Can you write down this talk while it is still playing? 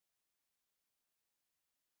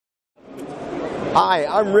Hi,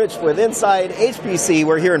 I'm Rich with insideHPC.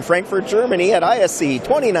 We're here in Frankfurt, Germany at ISC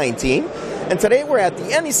 2019. And today we're at the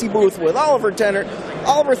NEC booth with Oliver Tennert.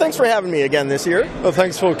 Oliver, thanks for having me again this year. Well,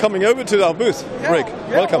 thanks for coming over to our booth, Rick.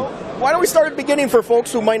 Welcome. Well, why don't we start at the beginning for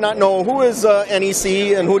folks who might not know, who is NEC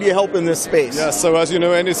and who do you help in this space? Yeah, so as you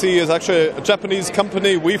know, NEC is actually a Japanese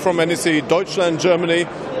company. We from NEC Deutschland Germany,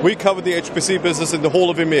 we cover the HPC business in the whole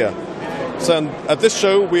of EMEA. So at this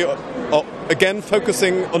show we are again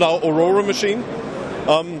focusing on our Aurora machine,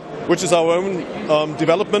 which is our own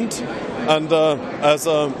development. And as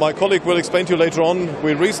my colleague will explain to you later on,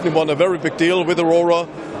 we recently won a very big deal with Aurora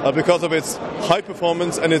because of its high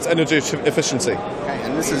performance and its energy efficiency. Okay,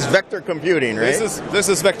 and this is vector computing, right? This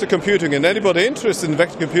is vector computing, and anybody interested in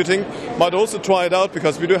vector computing might also try it out,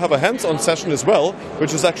 because we do have a hands-on session as well,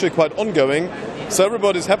 which is actually quite ongoing. So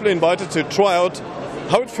everybody's happily invited to try out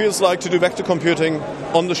how it feels like to do vector computing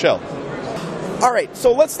on the shell. All right,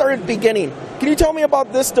 so let's start at the beginning. Can you tell me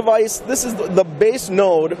about this device? This is the base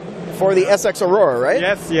node for the SX-Aurora, right?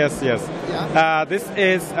 Yes. Yeah. This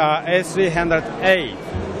is A308.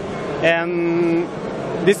 And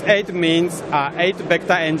this 8 means 8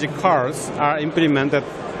 vector engine cars are implemented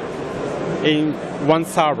in one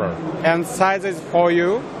server. And size is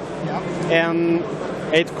 4U. Yeah. And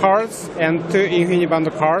 8 cars and 2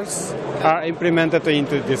 InfiniBand cars are implemented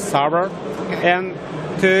into this server. Okay. And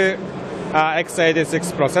 2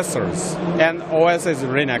 x86 processors. And OS is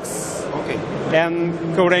Linux. Okay.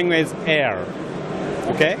 And cooling is air.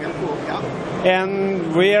 Okay?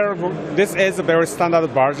 And this is a very standard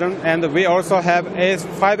version, and we also have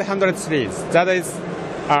A500 series. That is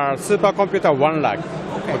our supercomputer 1 lakh.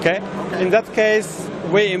 Okay? In that case,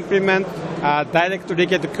 we implement direct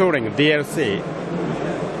liquid cooling, DLC,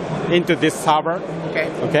 into this server.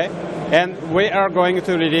 Okay? And we are going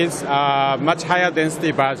to release a much higher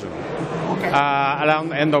density version around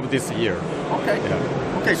the end of this year. Okay.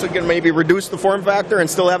 Yeah. Okay, so you can maybe reduce the form factor and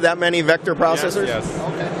still have that many vector processors? Yes.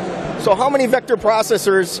 Okay. So how many vector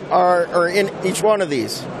processors are in each one of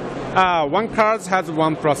these? One card has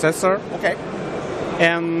one processor. Okay.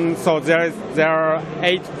 And so there are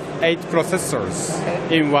eight processors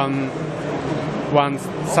in one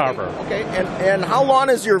server. Okay. And how long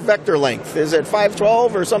is your vector length? Is it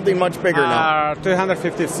 512 or something much bigger now?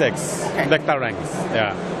 256 vector length.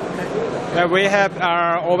 Yeah. We have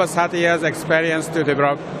over 30 years experience to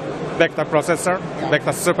develop vector processor,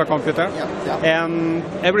 vector supercomputer, and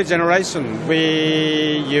every generation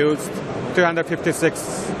we used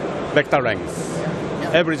 256 vector lengths.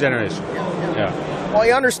 Every generation. Yeah. Well,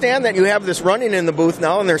 I understand that you have this running in the booth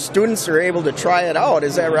now, and their students are able to try it out.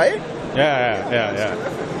 Is that right? Yeah.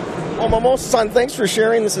 Well, Momose-san, thanks for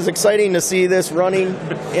sharing. This is exciting to see this running,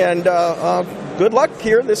 and good luck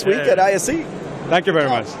here this week at ISC. Thank you very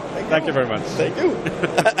much. Thank you very much. Thank you.